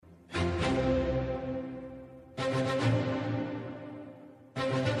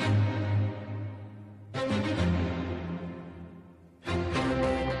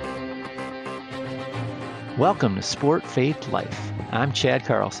Welcome to Sport, Faith, Life. I'm Chad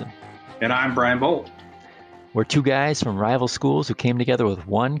Carlson. And I'm Brian Bolt. We're two guys from rival schools who came together with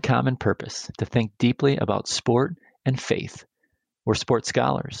one common purpose: to think deeply about sport and faith. We're sports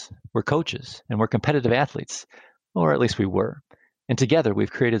scholars, we're coaches, and we're competitive athletes, or at least we were. And together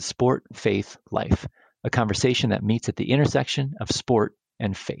we've created Sport, Faith, Life, a conversation that meets at the intersection of sport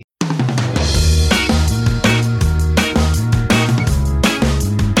and faith.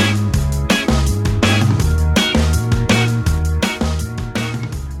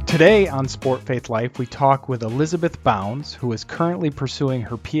 Today on Sport, Faith, Life, we talk with Elizabeth Bounds, who is currently pursuing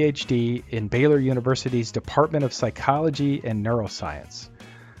her PhD in Baylor University's Department of Psychology and Neuroscience.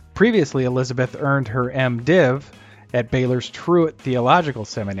 Previously, Elizabeth earned her MDiv at Baylor's Truett Theological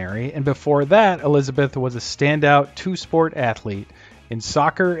Seminary, and before that, Elizabeth was a standout two-sport athlete in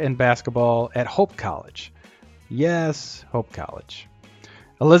soccer and basketball at Hope College. Yes, Hope College.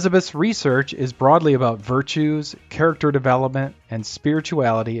 Elizabeth's research is broadly about virtues, character development, and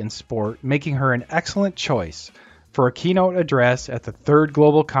spirituality in sport, making her an excellent choice for a keynote address at the Third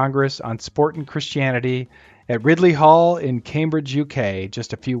Global Congress on Sport and Christianity at Ridley Hall in Cambridge, UK,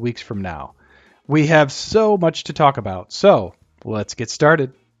 just a few weeks from now. We have so much to talk about, so let's get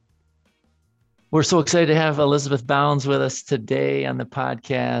started. We're so excited to have Elizabeth Bounds with us today on the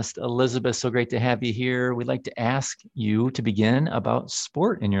podcast. Elizabeth, so great to have you here. We'd like to ask you to begin about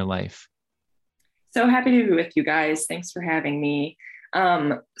sport in your life. So happy to be with you guys. Thanks for having me.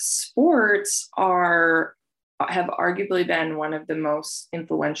 Sports have arguably been one of the most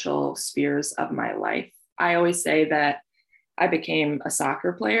influential spheres of my life. I always say that I became a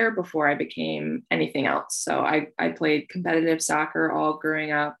soccer player before I became anything else. So I played competitive soccer all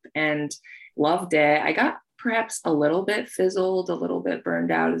growing up and loved it. I got perhaps a little bit fizzled, a little bit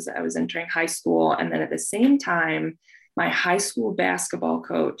burned out as I was entering high school. And then at the same time, my high school basketball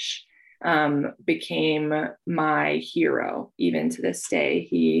coach became my hero, even to this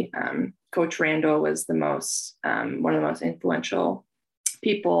day. Coach Randall was one of the most influential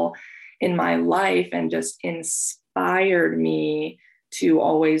people in my life and just inspired me to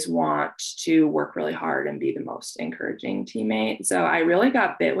always want to work really hard and be the most encouraging teammate. So I really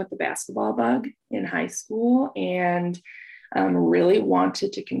got bit with the basketball bug in high school and really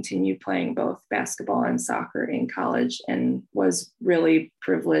wanted to continue playing both basketball and soccer in college, and was really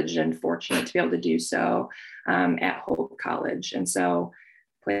privileged and fortunate to be able to do so at Hope College. And so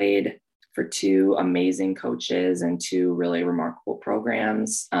played for two amazing coaches and two really remarkable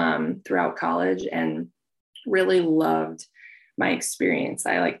programs throughout college, and really loved my experience.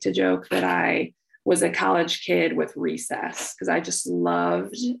 I like to joke that I was a college kid with recess because I just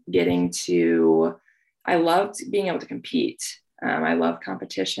loved I loved being able to compete. I loved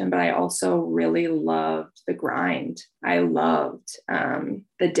competition, but I also really loved the grind. I loved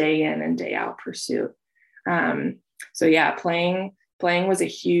the day in and day out pursuit. So yeah, playing was a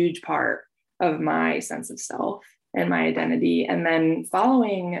huge part of my sense of self and my identity. And then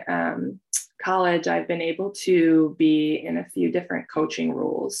following college, I've been able to be in a few different coaching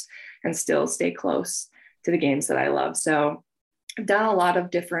roles and still stay close to the games that I love. So I've done a lot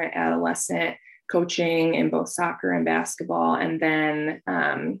of different adolescent coaching in both soccer and basketball. And then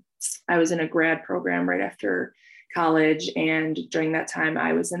I was in a grad program right after college. And during that time,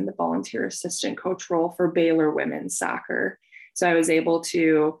 I was in the volunteer assistant coach role for Baylor women's soccer. So I was able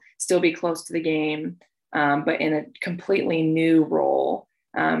to still be close to the game, but in a completely new role.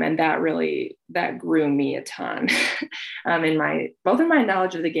 And that grew me a ton both in my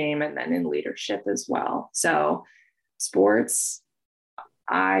knowledge of the game and then in leadership as well. So sports,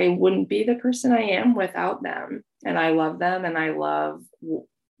 I wouldn't be the person I am without them. And I love them. And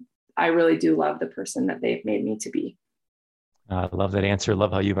I really do love the person that they've made me to be. I love that answer.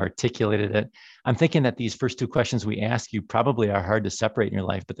 Love how you've articulated it. I'm thinking that these first two questions we ask you probably are hard to separate in your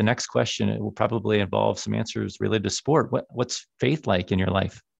life, but the next question, it will probably involve some answers related to sport. What's faith like in your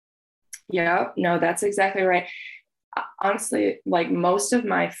life? Yeah, no, that's exactly right. Honestly, like most of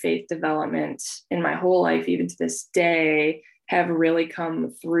my faith development in my whole life, even to this day, have really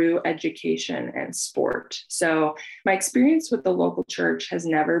come through education and sport. So my experience with the local church has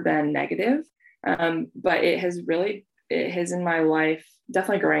never been negative, but it has in my life,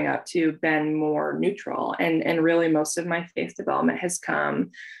 definitely growing up too, been more neutral. And really most of my faith development has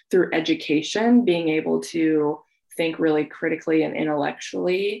come through education, being able to think really critically and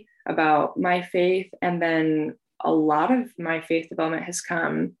intellectually about my faith. And then a lot of my faith development has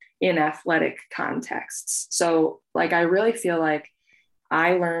come in athletic contexts. So like, I really feel like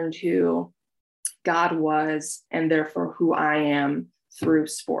I learned who God was and therefore who I am through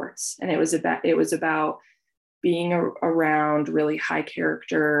sports. And it was about being around really high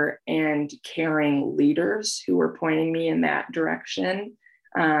character and caring leaders who were pointing me in that direction,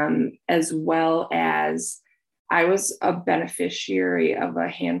 as well as I was a beneficiary of a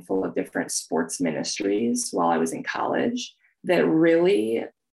handful of different sports ministries while I was in college that really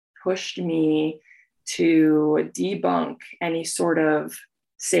pushed me to debunk any sort of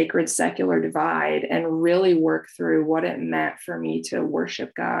sacred secular divide and really work through what it meant for me to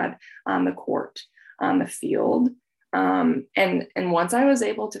worship God on the court, on the field. And once I was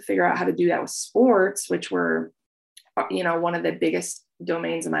able to figure out how to do that with sports, which were, one of the biggest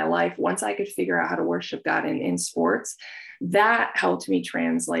domains of my life, once I could figure out how to worship God in sports, that helped me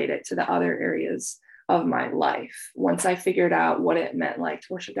translate it to the other areas of my life. Once I figured out what it meant like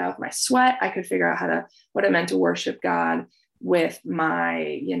to worship God with my sweat, I could figure out what it meant to worship God with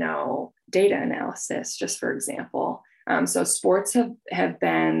my, data analysis, just for example. So sports have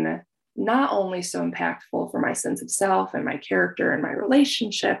been not only so impactful for my sense of self and my character and my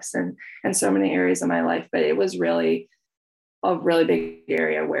relationships and so many areas of my life, but it was really a really big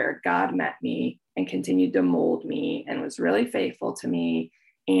area where God met me and continued to mold me and was really faithful to me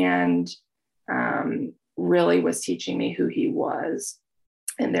and really was teaching me who he was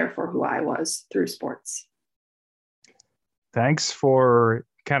and therefore who I was through sports. Thanks for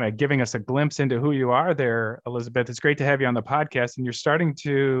kind of giving us a glimpse into who you are there, Elizabeth. It's great to have you on the podcast, and you're starting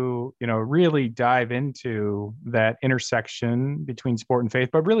to, really dive into that intersection between sport and faith,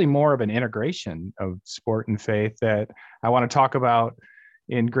 but really more of an integration of sport and faith that I want to talk about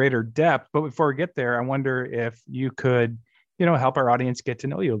in greater depth. But before we get there, I wonder if you could, help our audience get to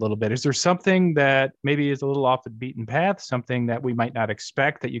know you a little bit. Is there something that maybe is a little off the beaten path, something that we might not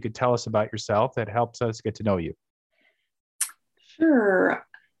expect that you could tell us about yourself that helps us get to know you? Sure.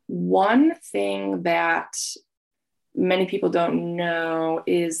 One thing that many people don't know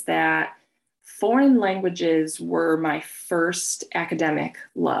is that foreign languages were my first academic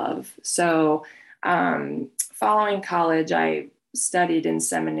love. So following college, I studied in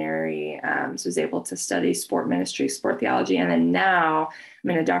seminary, so was able to study sport ministry, sport theology, and then now I'm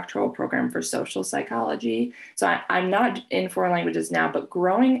in a doctoral program for social psychology. So I'm not in foreign languages now, but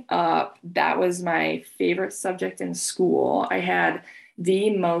growing up, that was my favorite subject in school. I had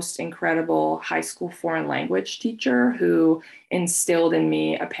the most incredible high school foreign language teacher who instilled in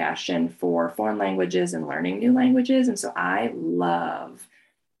me a passion for foreign languages and learning new languages. And so I love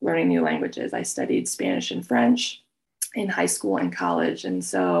learning new languages. I studied Spanish and French in high school and college. And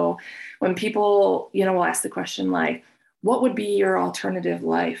so when people, will ask the question like, what would be your alternative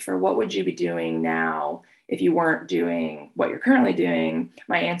life, or what would you be doing now if you weren't doing what you're currently doing?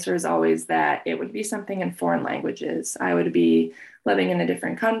 My answer is always that it would be something in foreign languages. I would be living in a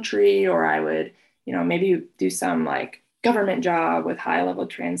different country, or I would, maybe do some like government job with high level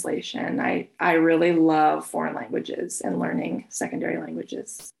translation. I really love foreign languages and learning secondary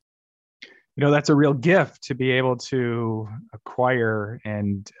languages. That's a real gift to be able to acquire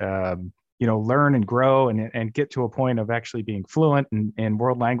and, learn and grow and get to a point of actually being fluent in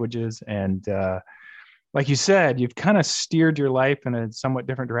world languages. And like you said, you've kind of steered your life in a somewhat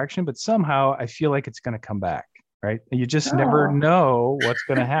different direction, but somehow I feel like it's going to come back, right? You just never know what's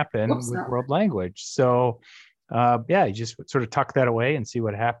going to happen with world language. So you just sort of tuck that away and see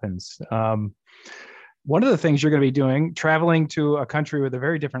what happens. One of the things you're going to be doing, traveling to a country with a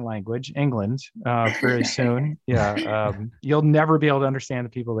very different language, England, very soon. Yeah, you'll never be able to understand the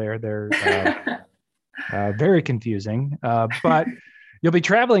people there. They're very confusing. But you'll be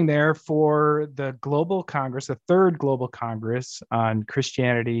traveling there for the Global Congress, the third Global Congress on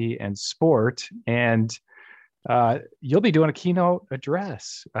Christianity and Sport, and you'll be doing a keynote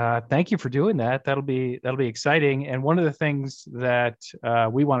address. Thank you for doing that. That'll be exciting. And one of the things that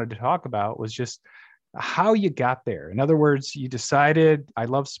we wanted to talk about was just how you got there. In other words, you decided, I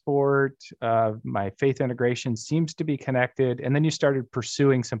love sport, my faith integration seems to be connected, and then you started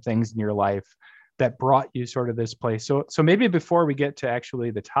pursuing some things in your life that brought you sort of this place. So maybe before we get to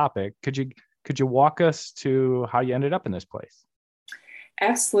actually the topic, could you walk us to how you ended up in this place?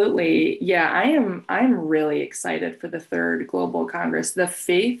 Absolutely. Yeah, I'm really excited for the third Global Congress. The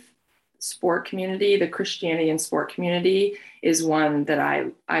faith sport community, the Christianity and sport community is one that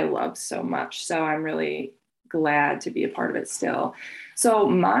I love so much. So I'm really glad to be a part of it still. So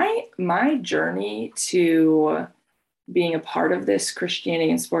my journey to being a part of this Christianity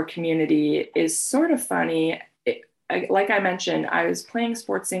and sport community is sort of funny. Like I mentioned, I was playing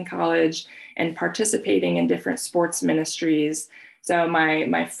sports in college and participating in different sports ministries. So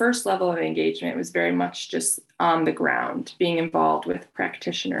my first level of engagement was very much just on the ground, being involved with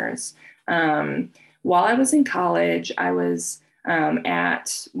practitioners. While I was in college, I was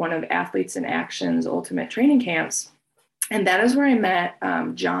at one of Athletes in Action's ultimate training camps. And that is where I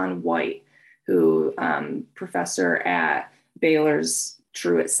met John White, who professor at Baylor's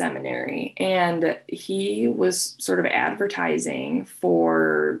Truett Seminary. And he was sort of advertising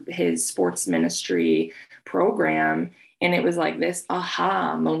for his sports ministry program. And it was like this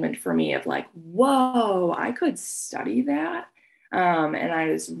aha moment for me of like, whoa, I could study that. And I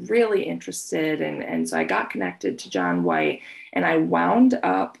was really interested. And so I got connected to John White, and I wound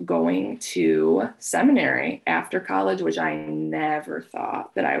up going to seminary after college, which I never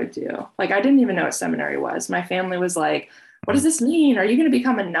thought that I would do. Like, I didn't even know what seminary was. My family was like, what does this mean? Are you going to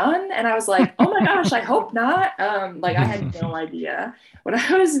become a nun? And I was like, oh my gosh, I hope not. Like, I had no idea what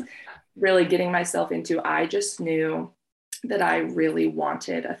I was really getting myself into. I just knew that I really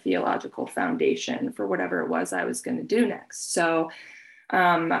wanted a theological foundation for whatever it was I was going to do next. So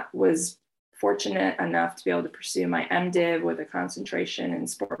was fortunate enough to be able to pursue my MDiv with a concentration in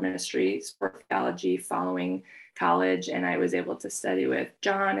sport ministry, sport theology following college. And I was able to study with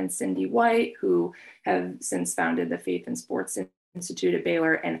John and Cindy White, who have since founded the Faith and Sports Institute at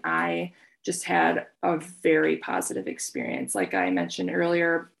Baylor. And I just had a very positive experience. Like I mentioned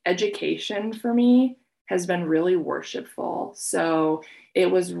earlier, education for me has been really worshipful. So it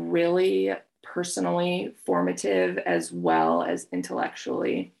was really personally formative as well as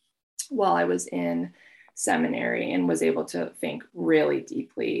intellectually while I was in seminary, and was able to think really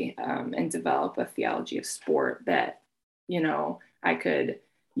deeply and develop a theology of sport that, you know, I could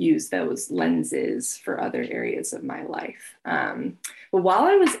use those lenses for other areas of my life. But while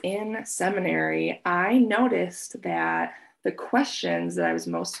I was in seminary, I noticed that the questions that I was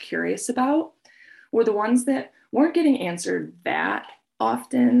most curious about were the ones that weren't getting answered that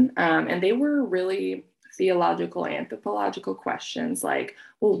often. And they were really theological, anthropological questions like,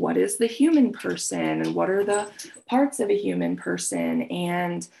 well, what is the human person? And what are the parts of a human person?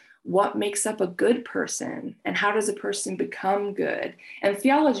 And what makes up a good person? And how does a person become good? And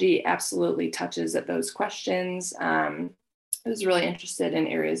theology absolutely touches at those questions. I was really interested in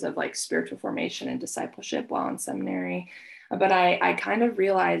areas of like spiritual formation and discipleship while in seminary. But I kind of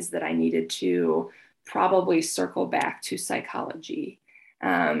realized that I needed to probably circle back to psychology.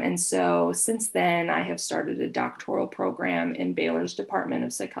 And so since then, I have started a doctoral program in Baylor's Department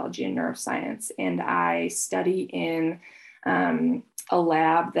of Psychology and Neuroscience. And I study in a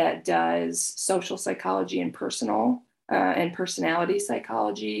lab that does social psychology and personality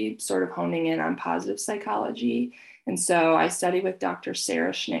psychology, sort of honing in on positive psychology. And so I study with Dr.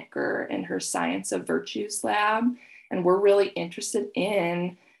 Sarah Schnittger in her Science of Virtues lab. And we're really interested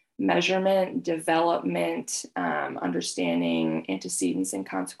in measurement, development, understanding antecedents and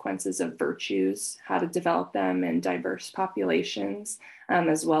consequences of virtues, how to develop them in diverse populations,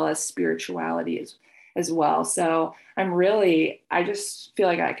 as well as spirituality as well. So I just feel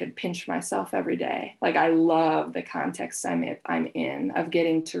like I could pinch myself every day. Like, I love the context I'm in of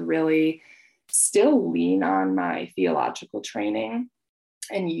getting to really still lean on my theological training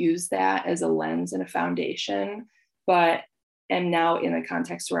and use that as a lens and a foundation, but am now in a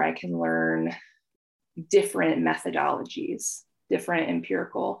context where I can learn different methodologies, different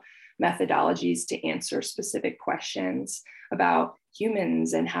empirical methodologies to answer specific questions about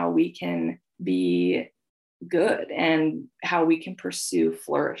humans and how we can be good and how we can pursue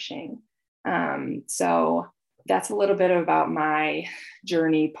flourishing. So that's a little bit about my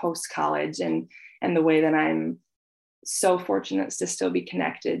journey post-college and the way that I'm so fortunate to still be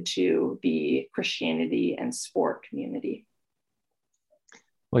connected to the Christianity and sport community.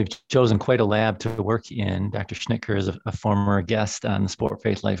 Well, you've chosen quite a lab to work in. Dr. Schnittger is a former guest on the Sport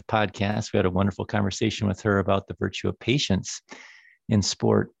Faith Life podcast. We had a wonderful conversation with her about the virtue of patience in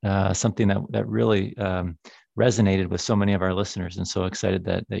sport, something that really resonated with so many of our listeners. And so excited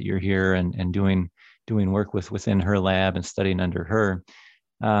that you're here and doing work within her lab and studying under her.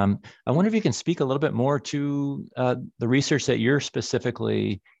 I wonder if you can speak a little bit more to the research that you're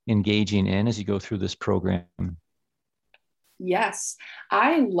specifically engaging in as you go through this program. Yes,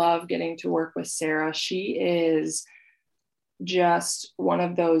 I love getting to work with Sarah. She is just one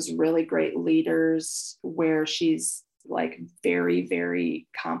of those really great leaders where she's like very, very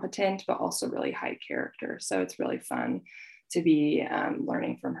competent, but also really high character. So it's really fun to be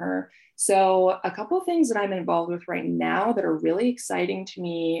learning from her. So a couple of things that I'm involved with right now that are really exciting to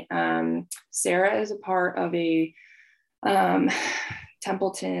me. Sarah is a part of a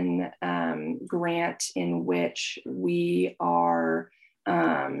Templeton grant in which we are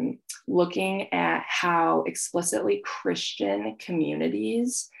looking at how explicitly Christian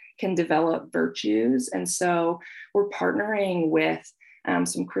communities can develop virtues. And so we're partnering with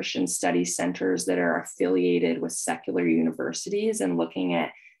some Christian study centers that are affiliated with secular universities and looking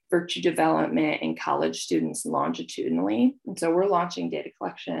at virtue development in college students longitudinally. And so we're launching data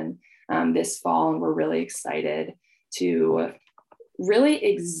collection this fall, and we're really excited to really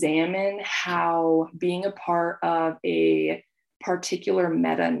examine how being a part of a particular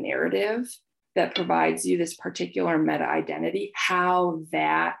meta narrative that provides you this particular meta identity, how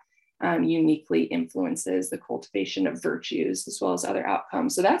that uniquely influences the cultivation of virtues as well as other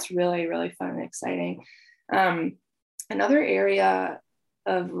outcomes. So that's really, really fun and exciting. Another area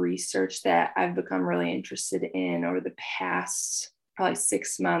of research that I've become really interested in over the past probably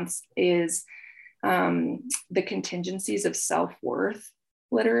 6 months is the contingencies of self-worth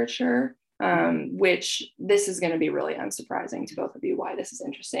literature, which this is going to be really unsurprising to both of you why this is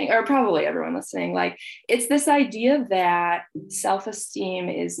interesting, or probably everyone listening. Like, it's this idea that self-esteem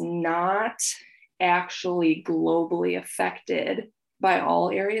is not actually globally affected by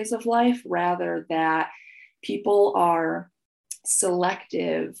all areas of life, rather that people are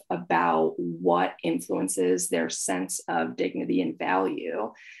selective about what influences their sense of dignity and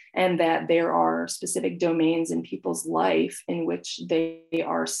value, and that there are specific domains in people's life in which they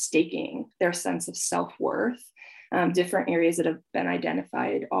are staking their sense of self-worth. Different areas that have been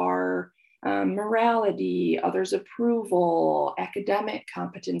identified are morality, others' approval, academic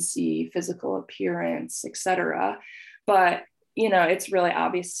competency, physical appearance, etc. But, it's really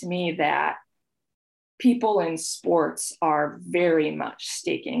obvious to me that people in sports are very much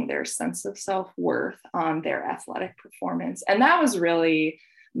staking their sense of self-worth on their athletic performance. And that was really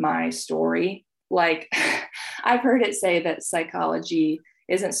my story. Like, I've heard it say that psychology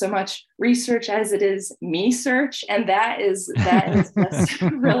isn't so much research as it is me search. And that is just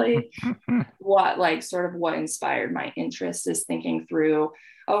really what inspired my interest, is thinking through,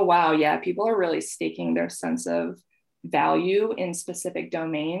 oh, wow, yeah, people are really staking their sense of value in specific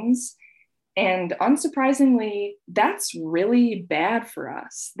domains. And unsurprisingly, that's really bad for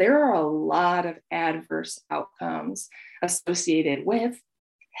us. There are a lot of adverse outcomes associated with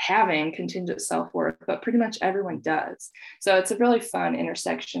having contingent self-worth, but pretty much everyone does. So it's a really fun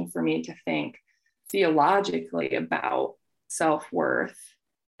intersection for me to think theologically about self-worth,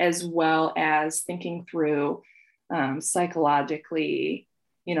 as well as thinking through psychologically,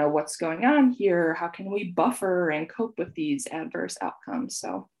 what's going on here? How can we buffer and cope with these adverse outcomes?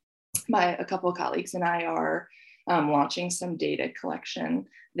 So a couple of colleagues and I are launching some data collection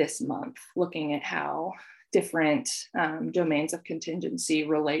this month, looking at how different domains of contingency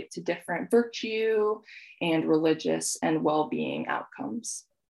relate to different virtue and religious and well-being outcomes.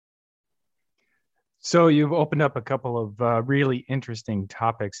 So you've opened up a couple of really interesting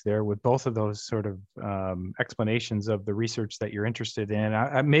topics there with both of those sort of explanations of the research that you're interested in.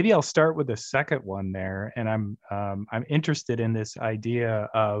 Maybe I'll start with the second one there, and I'm interested in this idea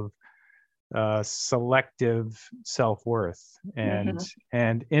of selective self-worth,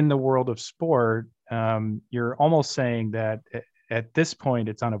 and in the world of sport, you're almost saying that at this point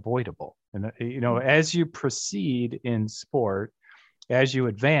it's unavoidable. And as you proceed in sport, as you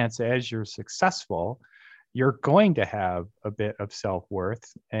advance, as you're successful, you're going to have a bit of self-worth,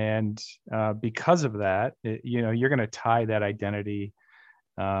 and because of that, you're going to tie that identity,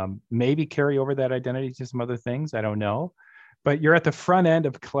 maybe carry over that identity to some other things. I don't know. But you're at the front end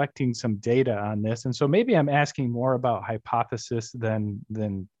of collecting some data on this. And so maybe I'm asking more about hypothesis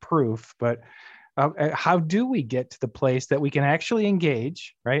than proof, but how do we get to the place that we can actually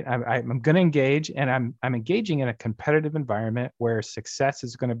engage, right? I'm going to engage, and I'm engaging in a competitive environment where success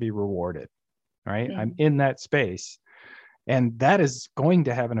is going to be rewarded, right? I'm in that space, and that is going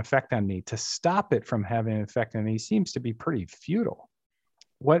to have an effect on me. To stop it from having an effect on me seems to be pretty futile.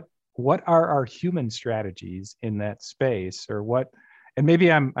 What are our human strategies in that space, or what? And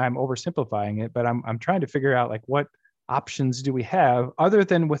maybe I'm oversimplifying it, but I'm trying to figure out, like, what options do we have other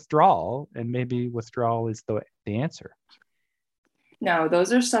than withdrawal? And maybe withdrawal is the answer. No,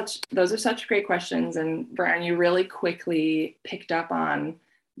 those are such great questions. And Brian, you really quickly picked up on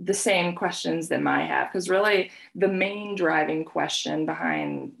the same questions that I have, because really the main driving question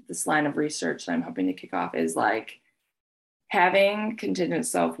behind this line of research that I'm hoping to kick off is, like, having contingent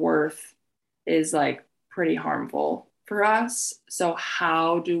self-worth is, like, pretty harmful for us. So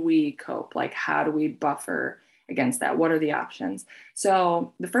how do we cope? Like, how do we buffer against that? What are the options?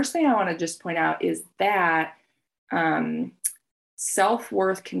 So the first thing I want to just point out is that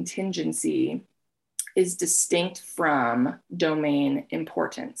self-worth contingency is distinct from domain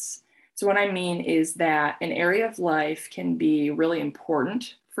importance. So what I mean is that an area of life can be really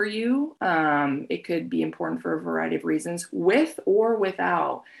important for you. It could be important for a variety of reasons, with or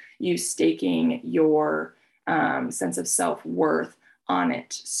without you staking your sense of self-worth on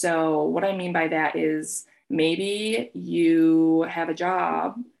it. So what I mean by that is maybe you have a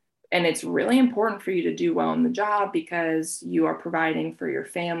job and it's really important for you to do well in the job because you are providing for your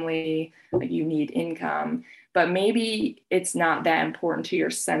family, like you need income, but maybe it's not that important to your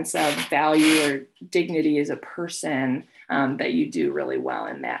sense of value or dignity as a person, that you do really well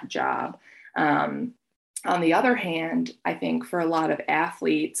in that job. On the other hand, I think for a lot of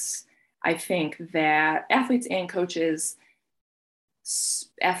athletes, I think that athletes and coaches,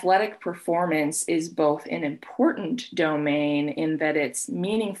 athletic performance is both an important domain in that it's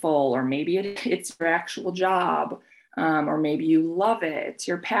meaningful, or maybe it's your actual job, or maybe you love it, it's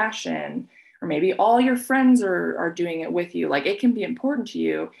your passion, or maybe all your friends are doing it with you. Like, it can be important to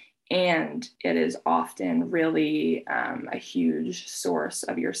you, and it is often really a huge source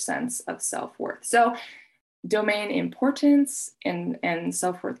of your sense of self-worth. So domain importance and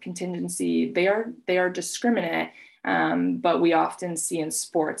self-worth contingency, they are discriminate, but we often see in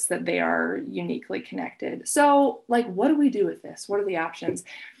sports that they are uniquely connected. So, like, what do we do with this? What are the options?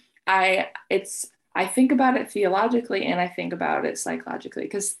 I think about it theologically and I think about it psychologically,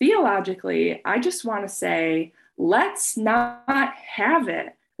 because theologically, I just want to say, let's not have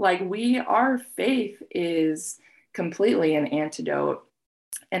it. Like, our faith is completely an antidote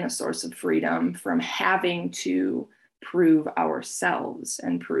and a source of freedom from having to prove ourselves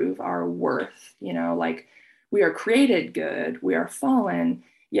and prove our worth. Like, we are created good, we are fallen,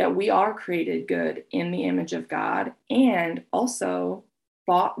 yet we are created good in the image of God, and also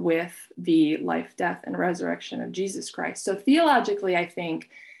bought with the life, death, and resurrection of Jesus Christ. So theologically, I think,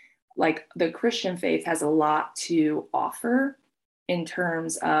 like, the Christian faith has a lot to offer in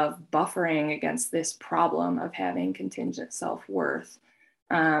terms of buffering against this problem of having contingent self-worth.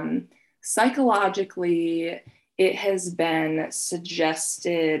 Psychologically, it has been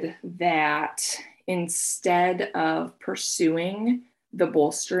suggested that instead of pursuing the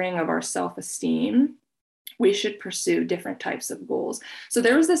bolstering of our self-esteem, we should pursue different types of goals. So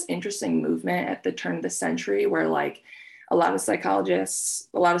there was this interesting movement at the turn of the century where, like, a lot of psychologists,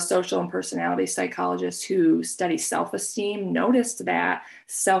 a lot of social and personality psychologists who study self-esteem noticed that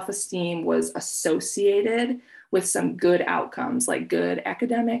self-esteem was associated with some good outcomes, like good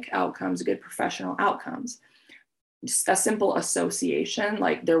academic outcomes, good professional outcomes. Just a simple association,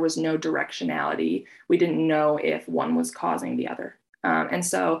 like there was no directionality. We didn't know if one was causing the other. And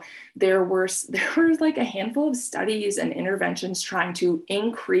so there were like a handful of studies and interventions trying to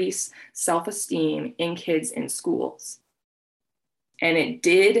increase self-esteem in kids in schools. And it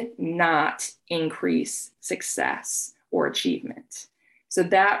did not increase success or achievement. So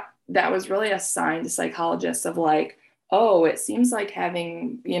that was really a sign to psychologists of, like, oh, it seems like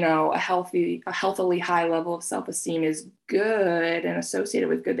having, a healthily high level of self-esteem is good and associated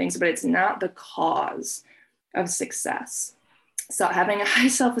with good things, but it's not the cause of success. So having a high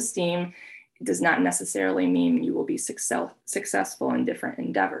self-esteem does not necessarily mean you will be successful in different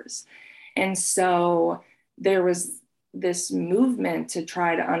endeavors. And so there was this movement to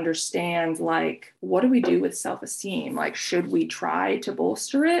try to understand, like, what do we do with self-esteem? Like, should we try to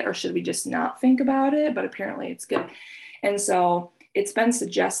bolster it, or should we just not think about it? But apparently it's good. And so it's been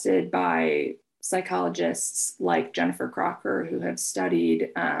suggested by psychologists like Jennifer Crocker, who have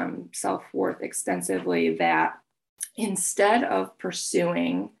studied self-worth extensively, that instead of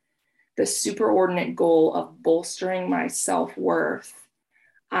pursuing the superordinate goal of bolstering my self-worth,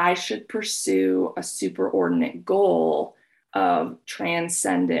 I should pursue a superordinate goal of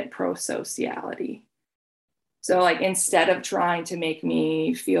transcendent prosociality. So, like, instead of trying to make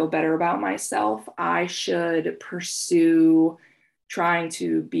me feel better about myself, I should pursue trying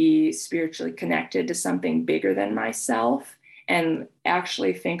to be spiritually connected to something bigger than myself, and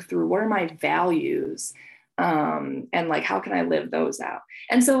actually think through, what are my values? And, like, how can I live those out?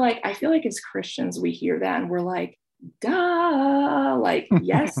 And so, like, I feel like as Christians, we hear that and we're like, duh, like,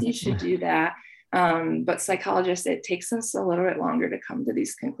 yes, you should do that. But psychologists, it takes us a little bit longer to come to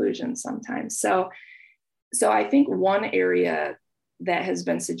these conclusions sometimes. So I think one area that has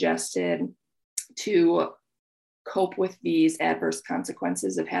been suggested to cope with these adverse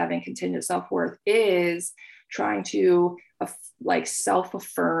consequences of having contingent self-worth is trying to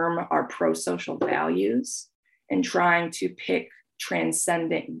self-affirm our pro-social values and trying to pick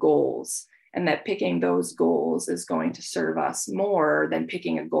transcendent goals, and that picking those goals is going to serve us more than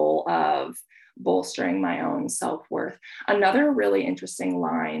picking a goal of bolstering my own self-worth. Another really interesting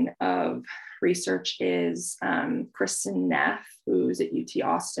line of research is Kristen Neff, who's at UT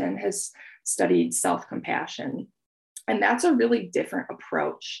Austin, has studied self-compassion. And that's a really different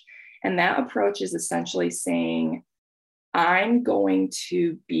approach. And that approach is essentially saying, I'm going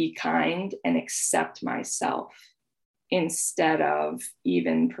to be kind and accept myself instead of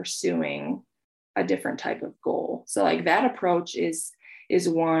even pursuing a different type of goal. So like that approach is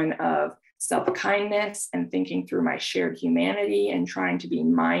one of self-kindness and thinking through my shared humanity and trying to be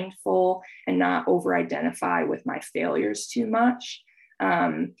mindful and not over-identify with my failures too much.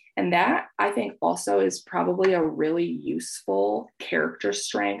 And that I think also is probably a really useful character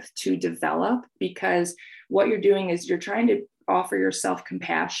strength to develop, because what you're doing is you're trying to offer yourself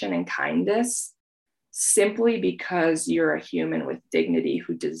compassion and kindness simply because you're a human with dignity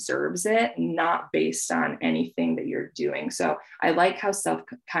who deserves it, not based on anything that you're doing. So I like how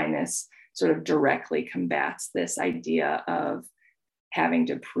self-kindness sort of directly combats this idea of having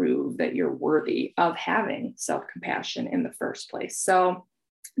to prove that you're worthy of having self-compassion in the first place. So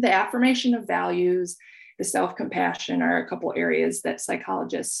the affirmation of values, the self-compassion are a couple areas that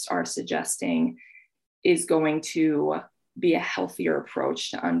psychologists are suggesting is going to be a healthier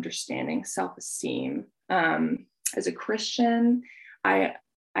approach to understanding self-esteem. As a Christian, I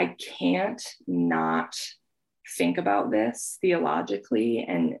can't not think about this theologically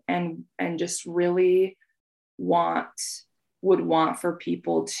and just really would want for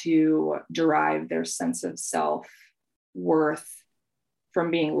people to derive their sense of self-worth from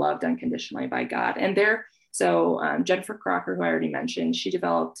being loved unconditionally by God. And Jennifer Crocker, who I already mentioned, she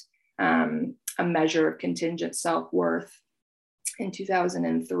developed a measure of contingent self-worth in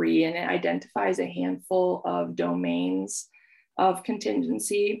 2003, and it identifies a handful of domains of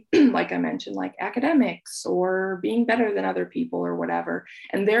contingency, like I mentioned, like academics or being better than other people or whatever.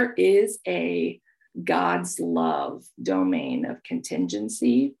 And there is a God's love domain of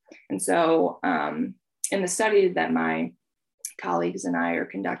contingency. And so in the study that my colleagues and I are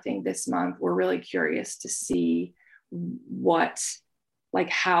conducting this month, we're really curious to see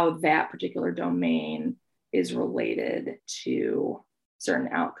how that particular domain is related to certain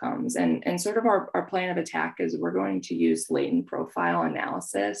outcomes. And sort of our plan of attack is we're going to use latent profile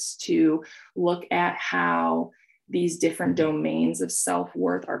analysis to look at how these different domains of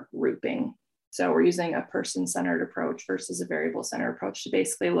self-worth are grouping. So we're using a person-centered approach versus a variable-centered approach to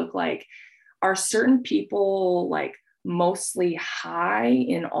basically look like, are certain people like mostly high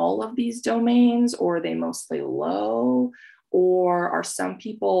in all of these domains, or are they mostly low? Or are some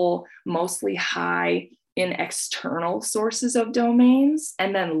people mostly high in external sources of domains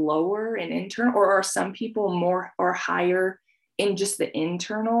and then lower in internal? Or are some people more or higher in just the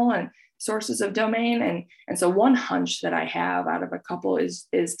internal and sources of domain? And so one hunch that I have out of a couple is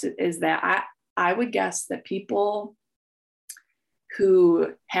that I would guess that people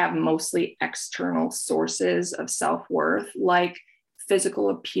who have mostly external sources of self-worth, like physical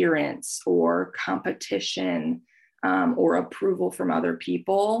appearance or competition or approval from other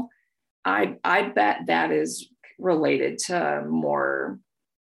people, I bet that is related to more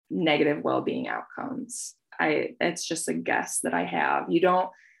negative well-being outcomes. It's just a guess that I have. You don't,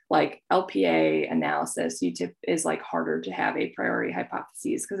 like LPA analysis, is like harder to have a priori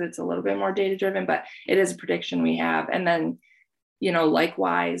hypotheses because it's a little bit more data driven, but it is a prediction we have. And then,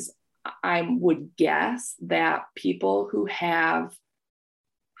 likewise, I would guess that people who have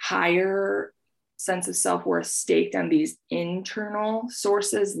higher sense of self-worth staked on these internal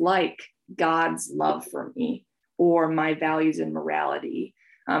sources, like God's love for me or my values and morality,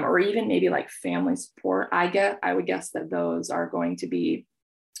 or even maybe like family support, I would guess that those are going to be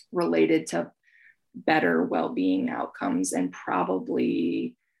related to better well-being outcomes, and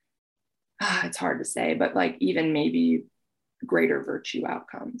probably, it's hard to say, but like even maybe greater virtue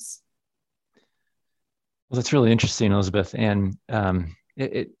outcomes. Well, that's really interesting, Elizabeth. And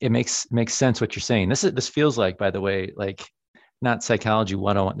it makes sense what you're saying. This feels like, by the way, like not psychology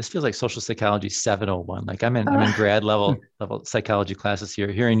 101. This feels like social psychology 701. Like I'm in grad level psychology classes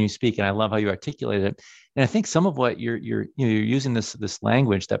here, hearing you speak, and I love how you articulate it. And I think some of what you're using this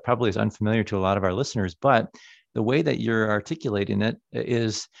language that probably is unfamiliar to a lot of our listeners, but the way that you're articulating it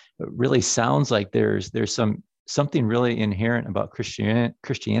really sounds like there's something really inherent about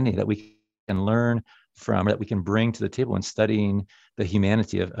Christianity that we can learn from, that we can bring to the table in studying the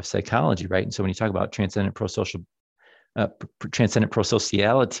humanity of psychology, right? And so when you talk about transcendent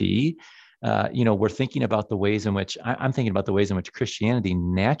prosociality, we're thinking about the ways in which I'm thinking about the ways in which Christianity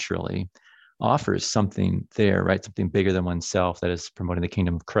naturally offers something there, right? Something bigger than oneself that is promoting the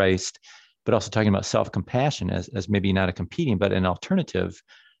kingdom of Christ, but also talking about self-compassion as maybe not a competing, but an alternative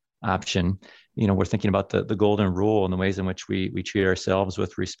option. We're thinking about the golden rule and the ways in which we treat ourselves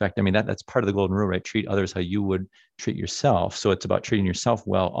with respect. I mean, that's part of the golden rule, right? Treat others how you would treat yourself. So it's about treating yourself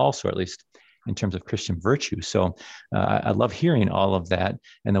well also, at least in terms of Christian virtue. So I love hearing all of that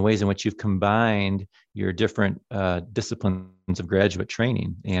and the ways in which you've combined your different disciplines of graduate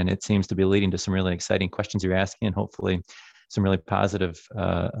training. And it seems to be leading to some really exciting questions you're asking, and hopefully some really positive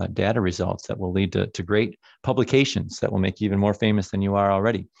data results that will lead to great publications that will make you even more famous than you are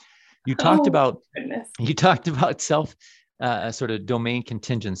already. You talked about self sort of domain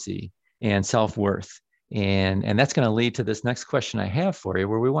contingency and self-worth. And that's going to lead to this next question I have for you,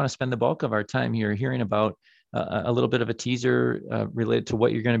 where we want to spend the bulk of our time here hearing about a little bit of a teaser related to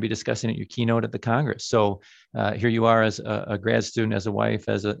what you're going to be discussing at your keynote at the Congress. So here you are as a grad student, as a wife,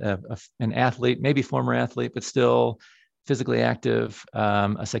 as an athlete, maybe former athlete, but still physically active,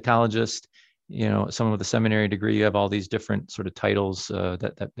 a psychologist, someone with a seminary degree. You have all these different sort of titles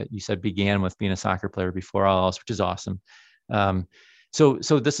that you said began with being a soccer player before all else, which is awesome. So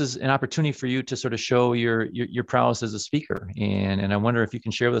this is an opportunity for you to sort of show your prowess as a speaker. And I wonder if you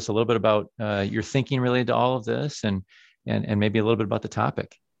can share with us a little bit about your thinking related to all of this and maybe a little bit about the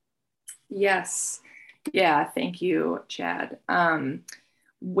topic. Yes. Yeah. Thank you, Chad.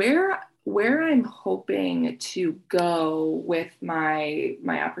 Where I'm hoping to go with my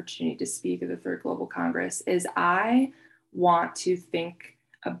opportunity to speak at the Third Global Congress is I want to think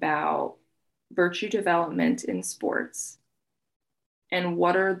about virtue development in sports and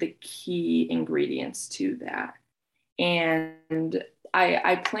what are the key ingredients to that. And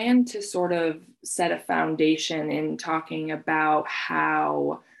I plan to sort of set a foundation in talking about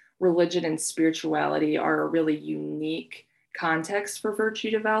how religion and spirituality are a really unique context for virtue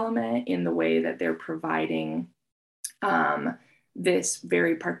development in the way that they're providing this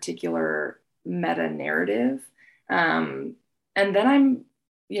very particular meta narrative. And then I'm,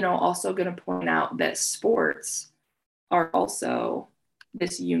 also going to point out that sports are also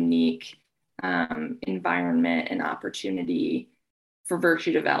this unique environment and opportunity for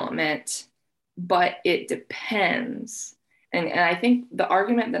virtue development, but it depends. And I think the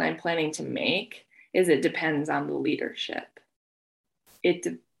argument that I'm planning to make is it depends on the leadership.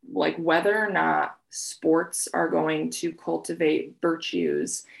 Like whether or not sports are going to cultivate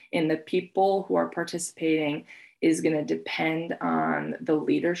virtues in the people who are participating is going to depend on the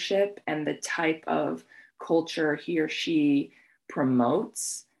leadership and the type of culture he or she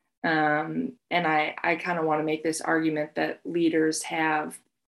promotes. And I kind of want to make this argument that leaders have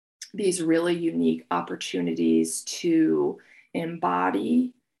these really unique opportunities to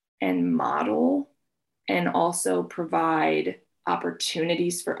embody and model and also provide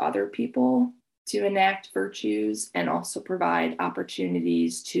opportunities for other people to enact virtues and also provide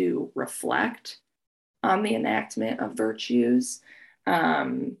opportunities to reflect on the enactment of virtues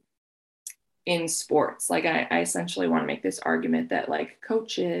in sports. Like I essentially want to make this argument that like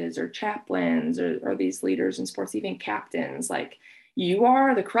coaches or chaplains or these leaders in sports, even captains, like you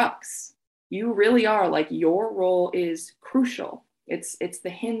are the crux. You really are. Like your role is crucial. It's the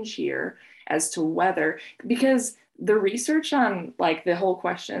hinge here as to whether, because the research on like the whole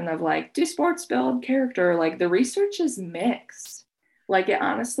question of like, do sports build character? Like the research is mixed. Like it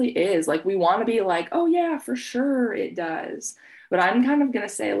honestly is. Like we want to be like, oh yeah, for sure it does. But I'm kind of going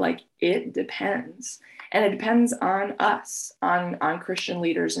to say like, it depends. And it depends on us, on Christian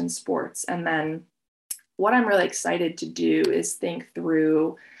leaders in sports. And then what I'm really excited to do is think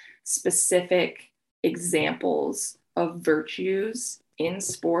through specific examples of virtues in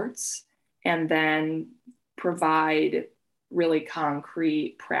sports and then provide really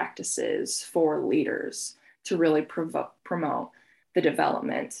concrete practices for leaders to really promote the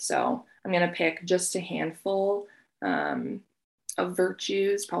development. So I'm going to pick just a handful of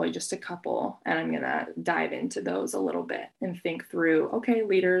virtues, probably just a couple, and I'm going to dive into those a little bit and think through, okay,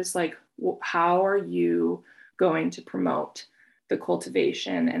 leaders, like how are you going to promote the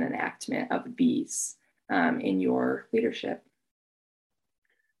cultivation and enactment of these in your leadership?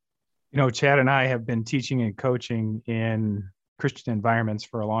 Chad and I have been teaching and coaching in Christian environments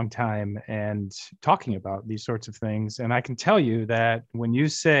for a long time and talking about these sorts of things. And I can tell you that when you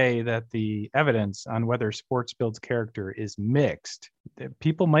say that the evidence on whether sports builds character is mixed,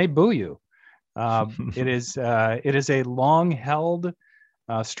 people may boo you. It is a long-held,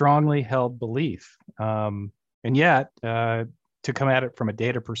 strongly held belief. And yet, to come at it from a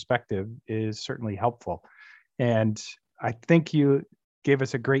data perspective is certainly helpful. And I think you gave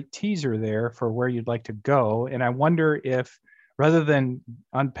us a great teaser there for where you'd like to go. And I wonder if, rather than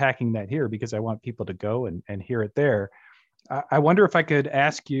unpacking that here, because I want people to go and hear it there, I wonder if I could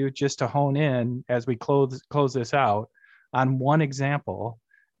ask you just to hone in as we close this out on one example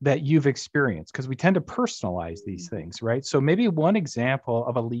that you've experienced, because we tend to personalize these things, right? So maybe one example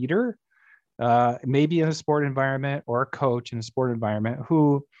of a leader, maybe in a sport environment or a coach in a sport environment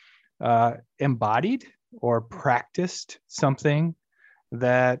who embodied or practiced something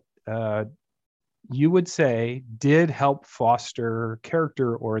that you would say did help foster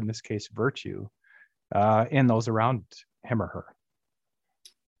character, or in this case, virtue, in those around him or her?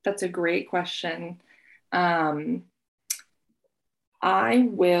 That's a great question. I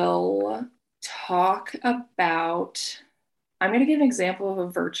will talk about, I'm going to give an example of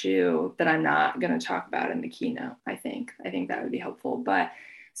a virtue that I'm not going to talk about in the keynote. I think that would be helpful. But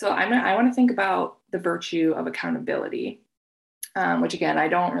so I want to think about the virtue of accountability, which again, I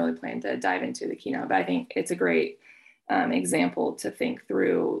don't really plan to dive into the keynote, but I think it's a great example to think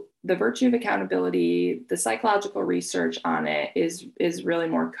through. The virtue of accountability, the psychological research on it is really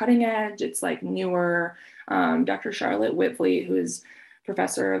more cutting edge. It's like newer. Dr. Charlotte Whitfleet, who is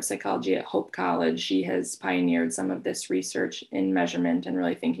professor of psychology at Hope College, she has pioneered some of this research in measurement and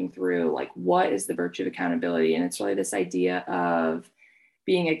really thinking through like, what is the virtue of accountability? And it's really this idea of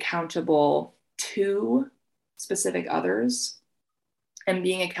being accountable to specific others and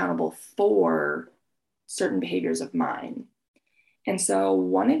being accountable for certain behaviors of mine. And so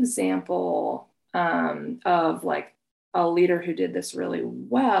one example of like a leader who did this really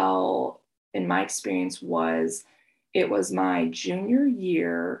well, in my experience, was it was my junior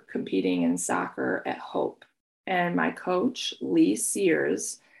year competing in soccer at Hope. And my coach, Lee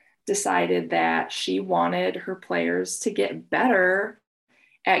Sears, decided that she wanted her players to get better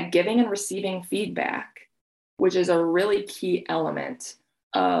at giving and receiving feedback, which is a really key element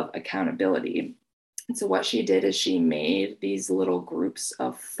of accountability. And so what she did is she made these little groups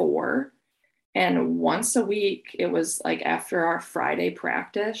of 4. And once a week, it was like after our Friday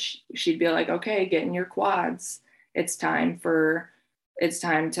practice, she'd be like, okay, get in your quads. It's time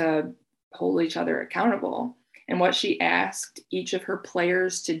to hold each other accountable. And what she asked each of her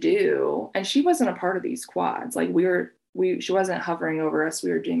players to do, and she wasn't a part of these quads, like she wasn't hovering over us,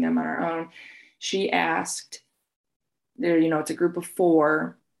 we were doing them on our own. She asked, it's a group of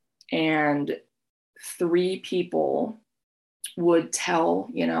 4, and 3 people would tell,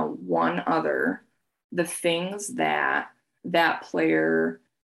 one other the things that player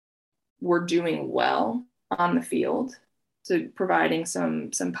were doing well on the field. So providing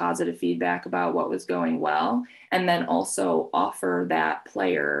some positive feedback about what was going well, and then also offer that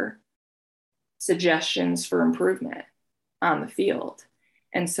player suggestions for improvement on the field.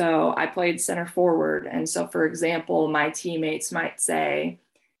 And so I played center forward. And so, for example, my teammates might say,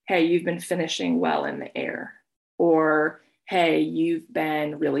 hey, you've been finishing well in the air, or hey, you've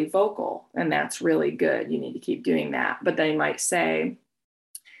been really vocal and that's really good. You need to keep doing that. But they might say,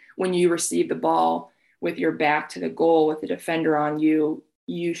 when you receive the ball with your back to the goal with the defender on you,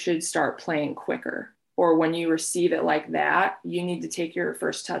 you should start playing quicker. Or when you receive it like that, you need to take your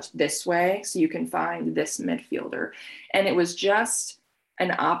first touch this way so you can find this midfielder. And it was just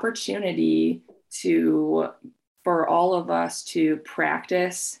an opportunity for all of us to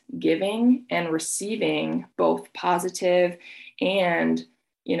practice giving and receiving both positive and,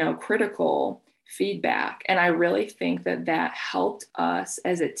 critical feedback. And I really think that helped us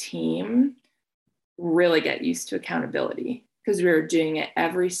as a team really get used to accountability, because we were doing it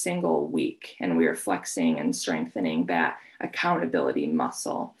every single week and we were flexing and strengthening that accountability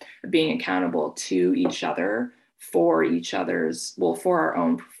muscle, being accountable to each other for our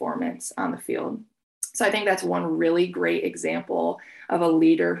own performance on the field. So I think that's one really great example of a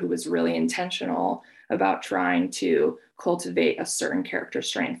leader who was really intentional about trying to cultivate a certain character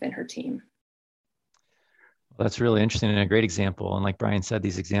strength in her team. Well, that's really interesting and a great example. And like Brian said,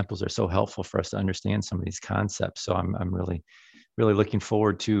 these examples are so helpful for us to understand some of these concepts. So I'm really, really looking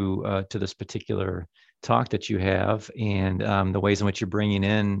forward to this particular talk that you have, and the ways in which you're bringing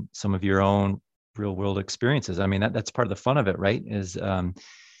in some of your own real world experiences. I mean, that's part of the fun of it, right? Is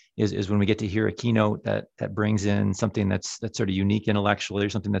when we get to hear a keynote that brings in something that's sort of unique intellectually, or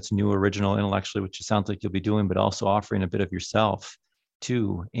something that's new, original intellectually, which it sounds like you'll be doing, but also offering a bit of yourself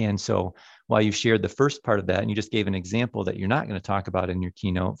too. And so while you shared the first part of that, and you just gave an example that you're not going to talk about in your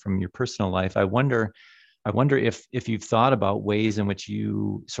keynote from your personal life, I wonder if you've thought about ways in which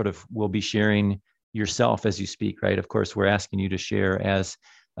you sort of will be sharing yourself as you speak, right? Of course, we're asking you to share as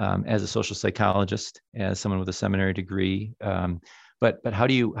a social psychologist, as someone with a seminary degree. But how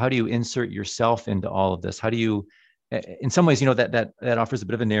do you insert yourself into all of this? How do you, in some ways, that offers a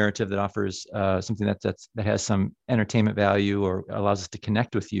bit of a narrative, that offers something that has some entertainment value or allows us to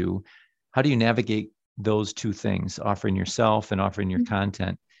connect with you. How do you navigate those two things, offering yourself and offering your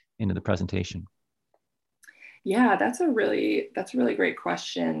content into the presentation? Yeah, that's a really great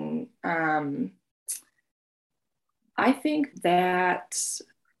question. I think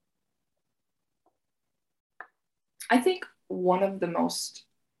one of the most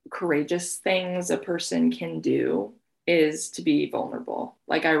courageous things a person can do is to be vulnerable.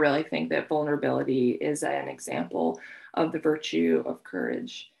 Like, I really think that vulnerability is an example of the virtue of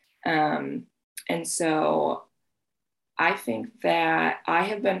courage. And so I think that I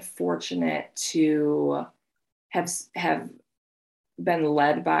have been fortunate to have been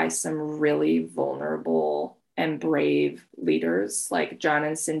led by some really vulnerable and brave leaders like John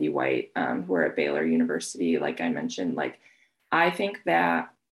and Cindy White, who are at Baylor University, like I mentioned. Like, I think that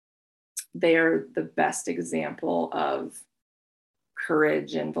they're the best example of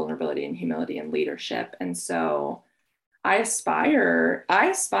courage and vulnerability and humility and leadership. And so I aspire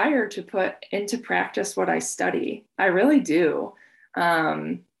to put into practice what I study. I really do.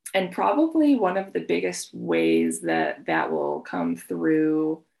 And probably one of the biggest ways that will come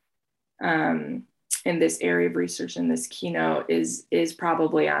through in this area of research in this keynote is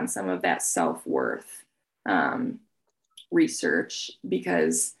probably on some of that self-worth research,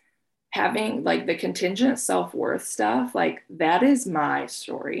 because having like the contingent self-worth stuff, like that is my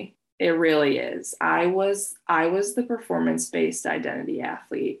story. It really is. I was the performance-based identity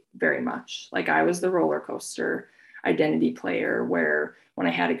athlete very much. Like, I was the roller coaster identity player, where when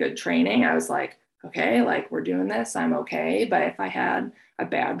I had a good training, I was like, okay, like we're doing this, I'm okay. But if I had a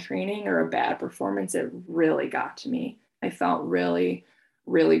bad training or a bad performance, it really got to me. I felt really,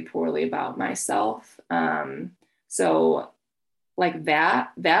 really poorly about myself. So like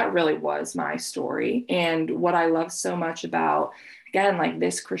that really was my story. And what I love so much about, again, like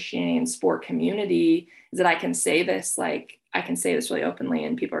this Christianity and sport community, is that I can say this really openly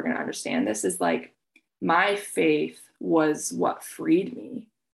and people are going to understand this, is like, my faith was what freed me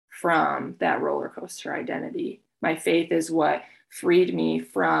from that roller coaster identity. My faith is what freed me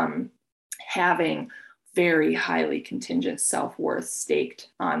from having very highly contingent self-worth staked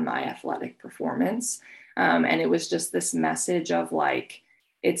on my athletic performance. And it was just this message of like,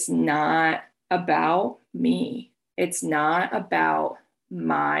 it's not about me. It's not about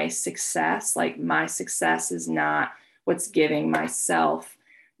my success. Like, my success is not what's giving myself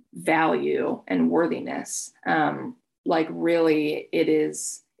value and worthiness. Like, really,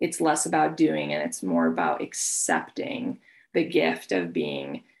 it's less about doing, and it's more about accepting the gift of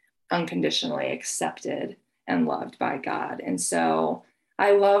being unconditionally accepted and loved by God. And so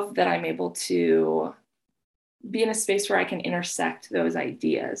I love that I'm able to be in a space where I can intersect those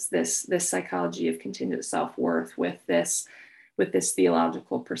ideas, this psychology of contingent self-worth with this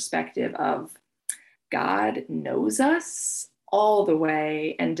theological perspective of God knows us all the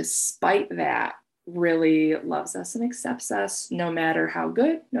way, and despite that, really loves us and accepts us no matter how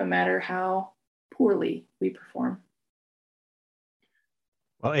good, no matter how poorly we perform.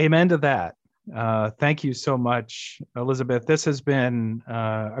 Well, amen to that. Thank you so much, Elizabeth. This has been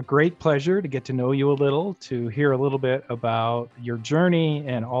a great pleasure to get to know you a little, to hear a little bit about your journey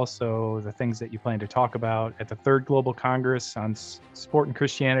and also the things that you plan to talk about at the Third Global Congress on Sport and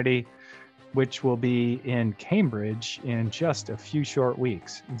Christianity, which will be in Cambridge in just a few short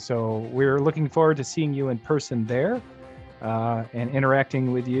weeks. And so we're looking forward to seeing you in person there and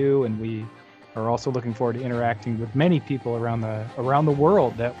interacting with you. And we are also looking forward to interacting with many people around the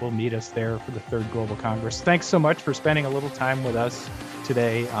world that will meet us there for the Third Global Congress. Thanks so much for spending a little time with us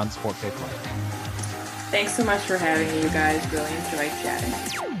today on Sport Faith Life. Thanks so much for having me, you guys. Really enjoyed chatting.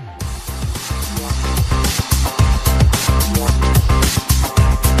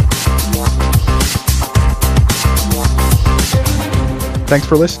 Thanks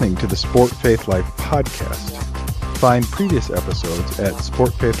for listening to the Sport Faith Life podcast. Find previous episodes at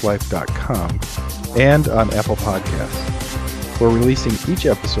sportfaithlife.com and on Apple Podcasts. We're releasing each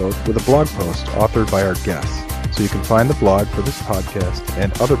episode with a blog post authored by our guests, so you can find the blog for this podcast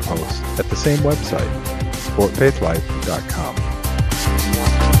and other posts at the same website, sportfaithlife.com.